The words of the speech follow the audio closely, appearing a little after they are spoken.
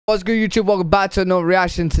What's good, YouTube? Welcome back to another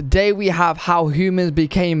reaction. Today we have how humans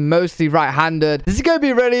became mostly right-handed. This is going to be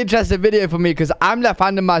a really interesting video for me because I'm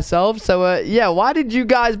left-handed myself. So yeah, why did you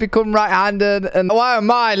guys become right-handed and why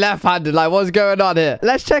am I left-handed? Like, what's going on here?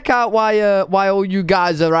 Let's check out why all you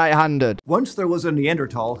guys are right-handed. Once there was a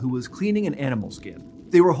Neanderthal who was cleaning an animal skin.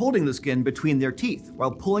 They were holding the skin between their teeth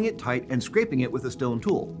while pulling it tight and scraping it with a stone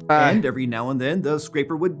tool. And every now and then the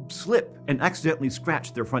scraper would slip and accidentally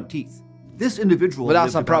scratch their front teeth. This individual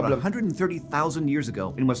lived about 130,000 years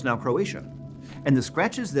ago in what's now Croatia. And the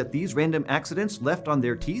scratches that these random accidents left on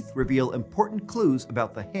their teeth reveal important clues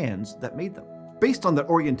about the hands that made them. Based on the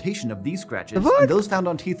orientation of these scratches and those found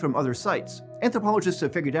on teeth from other sites, anthropologists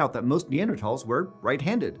have figured out that most Neanderthals were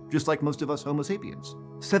right-handed, just like most of us Homo sapiens.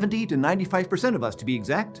 70 to 95% of us to be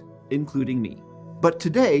exact, including me. But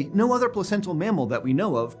today, no other placental mammal that we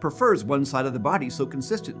know of prefers one side of the body so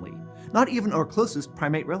consistently, not even our closest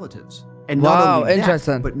primate relatives. And not only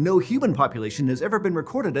that, but no human population has ever been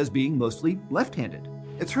recorded as being mostly left-handed.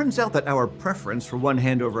 It turns out that our preference for one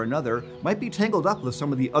hand over another might be tangled up with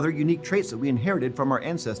some of the other unique traits that we inherited from our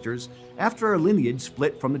ancestors after our lineage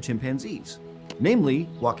split from the chimpanzees, namely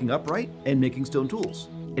walking upright and making stone tools.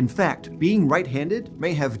 In fact, being right-handed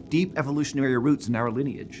may have deep evolutionary roots in our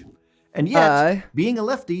lineage. And yet, being a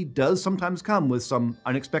lefty does sometimes come with some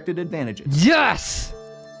unexpected advantages. Yes!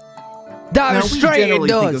 Now, we generally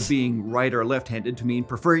think of being right or left-handed to mean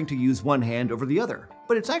preferring to use one hand over the other,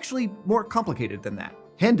 but it's actually more complicated than that.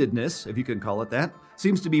 Handedness, if you can call it that,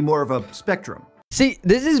 seems to be more of a spectrum. See,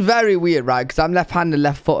 this is very weird, right? Because I'm left-handed,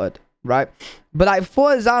 left-footed, right? But like,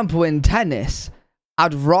 for example, in tennis,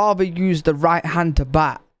 I'd rather use the right hand to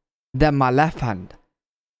bat than my left hand.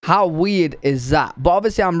 How weird is that? But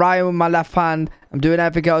obviously, I'm writing with my left hand. I'm doing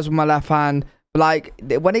everything else with my left hand. Like,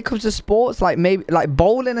 when it comes to sports, like maybe like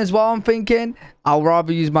bowling as well, I'm thinking I'll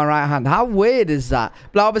rather use my right hand. How weird is that?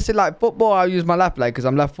 But obviously, like football, I'll use my left leg because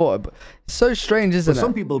I'm left-footed. But it's so strange, isn't it?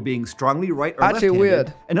 Some people being strongly right or left-handed,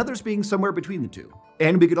 weird, and others being somewhere between the two.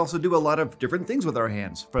 And we could also do a lot of different things with our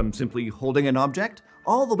hands, from simply holding an object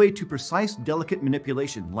all the way to precise, delicate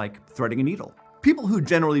manipulation, like threading a needle. People who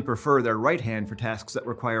generally prefer their right hand for tasks that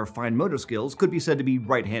require fine motor skills could be said to be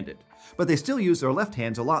right-handed, but they still use their left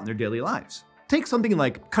hands a lot in their daily lives. Take something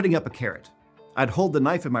like cutting up a carrot. I'd hold the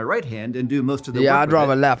knife in my right hand and do most of the work I'd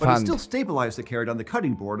rather left but hand. I'd still stabilize the carrot on the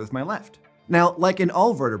cutting board with my left. Now, like in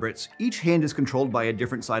all vertebrates, each hand is controlled by a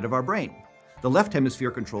different side of our brain. The left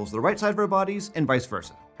hemisphere controls the right side of our bodies and vice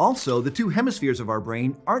versa. Also, the two hemispheres of our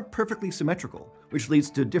brain aren't perfectly symmetrical, which leads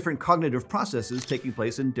to different cognitive processes taking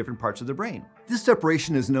place in different parts of the brain. This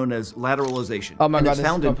separation is known as lateralization, and it's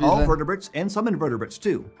found in all vertebrates and some invertebrates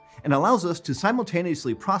too, and allows us to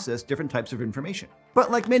simultaneously process different types of information.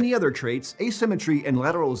 But like many other traits, asymmetry and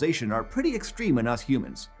lateralization are pretty extreme in us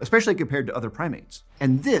humans, especially compared to other primates.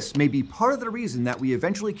 And this may be part of the reason that we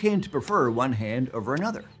eventually came to prefer one hand over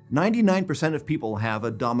another. 99% of people have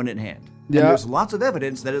a dominant hand, and there's lots of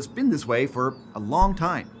evidence that it's been this way for a long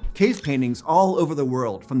time. Cave paintings all over the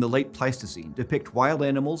world from the late Pleistocene depict wild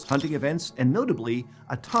animals, hunting events, and notably,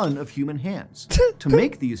 a ton of human hands. To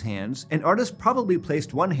make these hands, an artist probably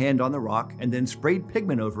placed one hand on the rock and then sprayed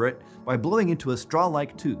pigment over it by blowing into a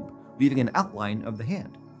straw-like tube, leaving an outline of the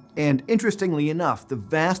hand. And interestingly enough, the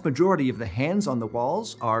vast majority of the hands on the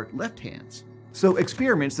walls are left hands. So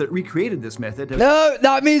experiments that recreated this method have— No,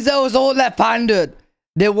 that means they was all left-handed.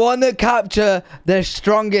 They want to capture their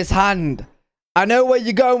strongest hand. I know where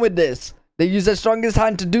you're going with this. They use their strongest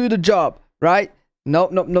hand to do the job, right?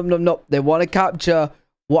 Nope, nope, nope, nope, nope. They want to capture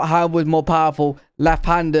what hand was more powerful,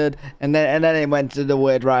 left-handed, and then it went to the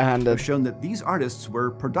word right-handed. Shown that these artists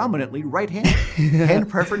were predominantly right-handed. Hand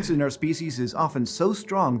preference in our species is often so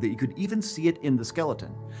strong that you could even see it in the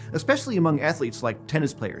skeleton, especially among athletes like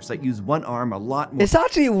tennis players that use one arm a lot more. It's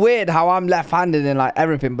actually weird how I'm left-handed in like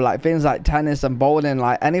everything, but like things like tennis and bowling,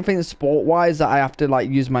 like anything sport-wise that I have to like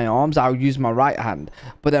use my arms, I'll use my right hand.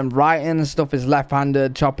 But then writing and stuff is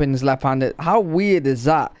left-handed, chopping is left-handed. How weird is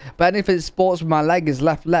that? But anything sports with my leg is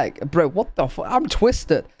left leg. Bro, what the fuck? I'm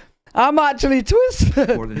twisted. I'm actually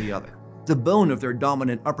twisted. More than the other. The bone of their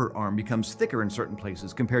dominant upper arm becomes thicker in certain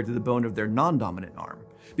places compared to the bone of their non-dominant arm,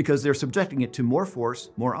 because they're subjecting it to more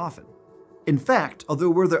force more often. In fact,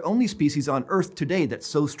 although we're the only species on Earth today that's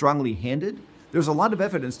so strongly handed, there's a lot of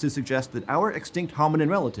evidence to suggest that our extinct hominin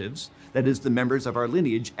relatives, that is, the members of our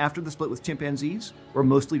lineage after the split with chimpanzees, were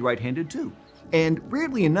mostly right-handed too. And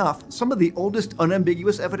weirdly enough, some of the oldest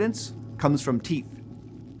unambiguous evidence comes from teeth.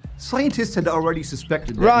 Scientists had already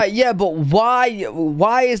suspected that. Right, yeah, but why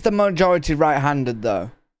is the majority right-handed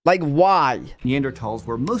though? Like, why? Neanderthals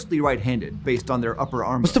were mostly right-handed based on their upper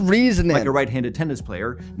arm What's bones. the reasoning? Like a right-handed tennis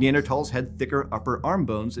player, Neanderthals had thicker upper arm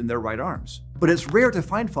bones in their right arms. But it's rare to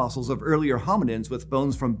find fossils of earlier hominins with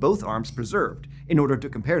bones from both arms preserved in order to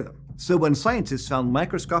compare them. So when scientists found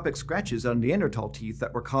microscopic scratches on Neanderthal teeth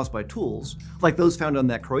that were caused by tools, like those found on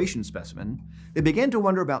that Croatian specimen, they began to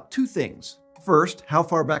wonder about two things. First, how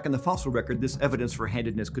far back in the fossil record this evidence for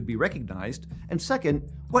handedness could be recognized, and second,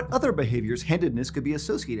 what other behaviors handedness could be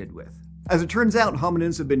associated with. As it turns out,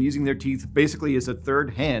 hominins have been using their teeth basically as a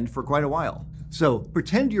third hand for quite a while. So,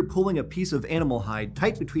 pretend you're pulling a piece of animal hide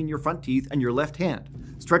tight between your front teeth and your left hand,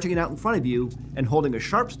 stretching it out in front of you, and holding a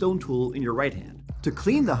sharp stone tool in your right hand. To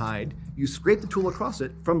clean the hide, you scrape the tool across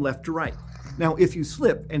it from left to right. Now, if you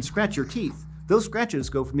slip and scratch your teeth, those scratches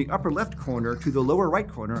go from the upper left corner to the lower right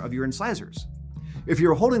corner of your incisors. If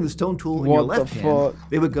you're holding the stone tool in your left hand,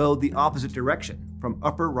 they would go the opposite direction, from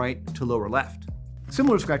upper right to lower left.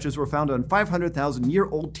 Similar scratches were found on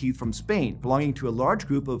 500,000-year-old teeth from Spain, belonging to a large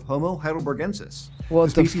group of Homo heidelbergensis, a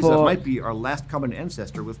species that might be our last common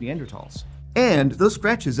ancestor with Neanderthals. And those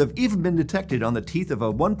scratches have even been detected on the teeth of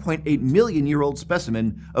a 1.8 million-year-old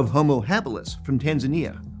specimen of Homo habilis from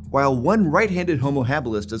Tanzania. While one right-handed Homo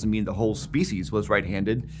habilis doesn't mean the whole species was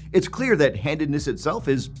right-handed, it's clear that handedness itself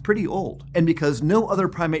is pretty old. And because no other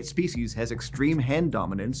primate species has extreme hand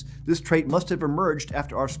dominance, this trait must have emerged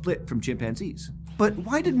after our split from chimpanzees. But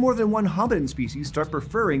why did more than one hominin species start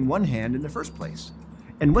preferring one hand in the first place?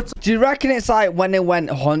 And do you reckon it's like when they went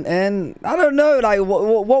hunting? I don't know. Like,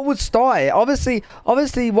 what would start it? Obviously,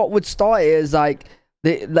 what would start it is like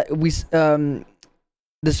the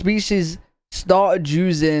species started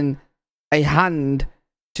using a hand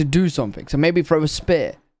to do something. So maybe throw a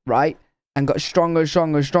spear, right? And got stronger and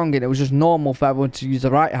stronger and stronger. And it was just normal for everyone to use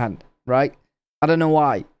the right hand, right? I don't know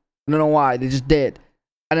why. I don't know why. They just did.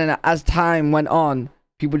 And then as time went on,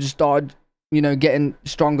 people just started, you know, getting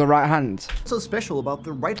stronger right hands. What's so special about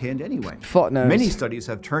the right hand anyway? Fuck knows. Many studies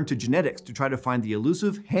have turned to genetics to try to find the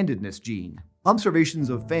elusive handedness gene.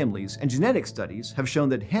 Observations of families and genetic studies have shown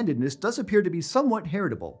that handedness does appear to be somewhat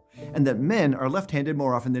heritable, and that men are left-handed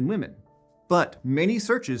more often than women. But many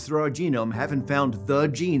searches through our genome haven't found the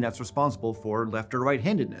gene that's responsible for left or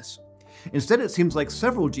right-handedness. Instead, it seems like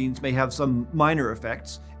several genes may have some minor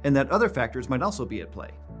effects, and that other factors might also be at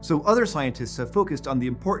play. So other scientists have focused on the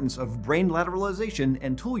importance of brain lateralization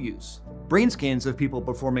and tool use. Brain scans of people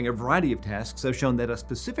performing a variety of tasks have shown that a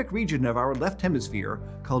specific region of our left hemisphere,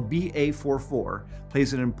 called BA44,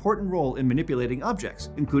 plays an important role in manipulating objects,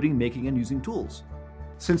 including making and using tools.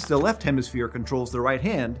 Since the left hemisphere controls the right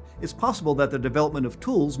hand, it's possible that the development of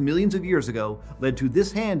tools millions of years ago led to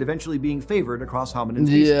this hand eventually being favored across hominin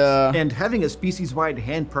species. Yeah. And having a species-wide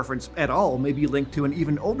hand preference at all may be linked to an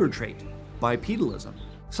even older trait, bipedalism.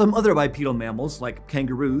 Some other bipedal mammals, like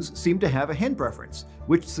kangaroos, seem to have a hand preference,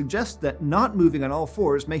 which suggests that not moving on all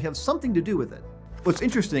fours may have something to do with it. What's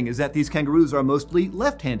interesting is that these kangaroos are mostly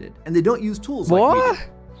left-handed, and they don't use tools like we do.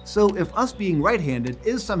 So if us being right-handed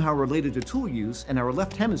is somehow related to tool use and our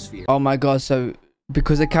left hemisphere... Oh my god, so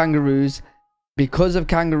because of kangaroos,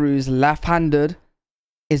 left-handed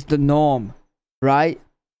is the norm, right?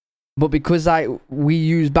 But because we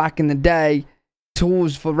used back in the day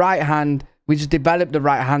tools for right hand, we just developed the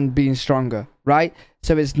right hand being stronger, right?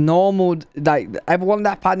 So it's normal, like everyone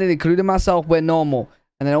left-handed, including myself, we're normal.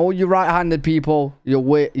 And then all you right-handed people, you're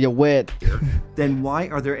weird. Then why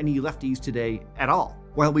are there any lefties today at all?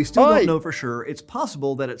 While we still don't know for sure, it's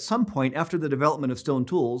possible that at some point after the development of stone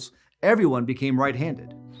tools, everyone became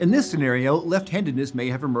right-handed. In this scenario, left-handedness may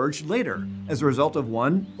have emerged later, as a result of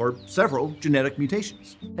one or several genetic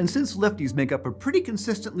mutations. And since lefties make up a pretty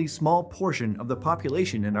consistently small portion of the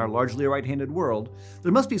population in our largely right-handed world,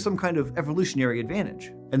 there must be some kind of evolutionary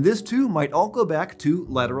advantage. And this too might all go back to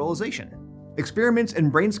lateralization. Experiments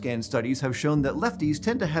and brain scan studies have shown that lefties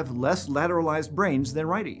tend to have less lateralized brains than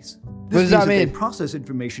righties. This means that they process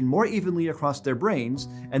information more evenly across their brains,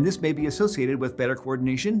 and this may be associated with better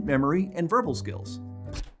coordination, memory, and verbal skills.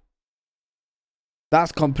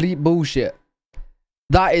 That's complete bullshit.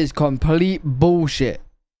 That is complete bullshit.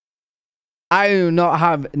 I do not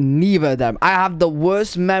have neither of them. I have the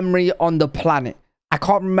worst memory on the planet. I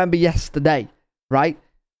can't remember yesterday, right?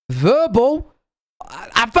 Verbal?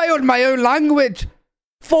 I failed my own language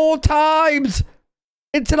 4 times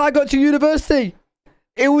until I got to university.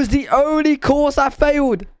 It was the only course I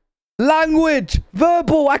failed. Language,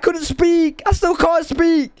 verbal, I couldn't speak. I still can't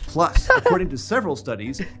speak. Plus, according to several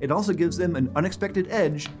studies, it also gives them an unexpected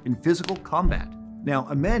edge in physical combat. Now,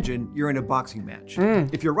 imagine you're in a boxing match.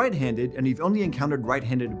 If you're right-handed and you've only encountered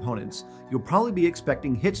right-handed opponents, you'll probably be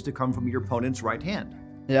expecting hits to come from your opponent's right hand.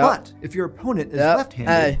 Yep. But if your opponent is Yep.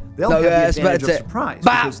 left-handed, Hey. they'll No, have the advantage expect of it. surprise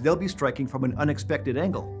Bam! because they'll be striking from an unexpected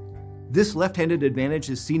angle. This left-handed advantage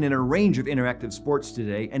is seen in a range of interactive sports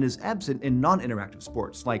today and is absent in non-interactive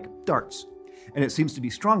sports like darts, and it seems to be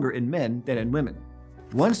stronger in men than in women.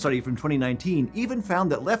 One study from 2019 even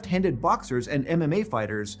found that left-handed boxers and MMA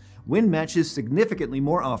fighters win matches significantly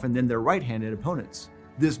more often than their right-handed opponents.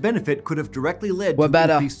 This benefit could have directly led to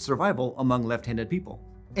increased survival among left-handed people.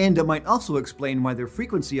 And it might also explain why the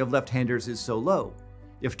frequency of left-handers is so low.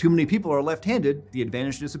 If too many people are left-handed, the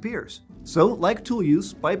advantage disappears. So, like tool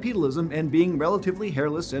use, bipedalism, and being relatively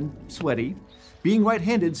hairless and sweaty, being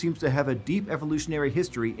right-handed seems to have a deep evolutionary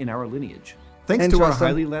history in our lineage. Thanks to our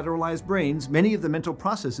highly lateralized brains, many of the mental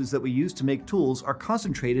processes that we use to make tools are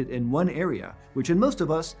concentrated in one area, which in most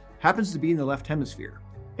of us happens to be in the left hemisphere.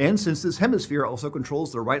 And since this hemisphere also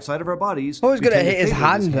controls the right side of our bodies, who's gonna hit his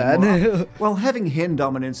hand then? While having hand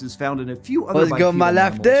dominance is found in a few other bipedal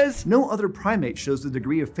mammals, no other primate shows the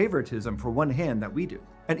degree of favoritism for one hand that we do.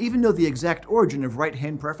 And even though the exact origin of right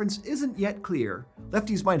hand preference isn't yet clear,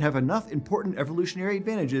 lefties might have enough important evolutionary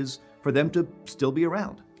advantages for them to still be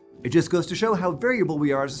around. It just goes to show how variable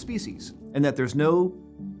we are as a species, and that there's no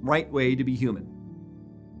right way to be human.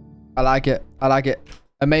 I like it. I like it.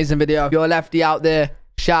 Amazing video. If you're a lefty out there,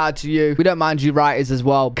 shout out to you. We don't mind you writers as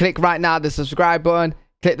well. Click right now the subscribe button.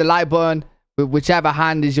 Click the like button. Whichever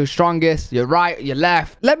hand is your strongest, your right, your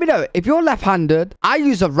left. Let me know. If you're left-handed, I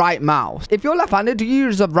use a right mouse. If you're left-handed, do you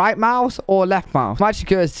use a right mouse or left mouse? I'm actually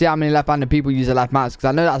curious to see how many left-handed people use a left mouse, because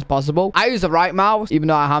I know that's possible. I use a right mouse, even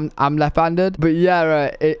though I'm left-handed. But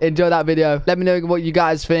yeah, enjoy that video. Let me know what you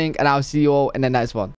guys think, and I'll see you all in the next one.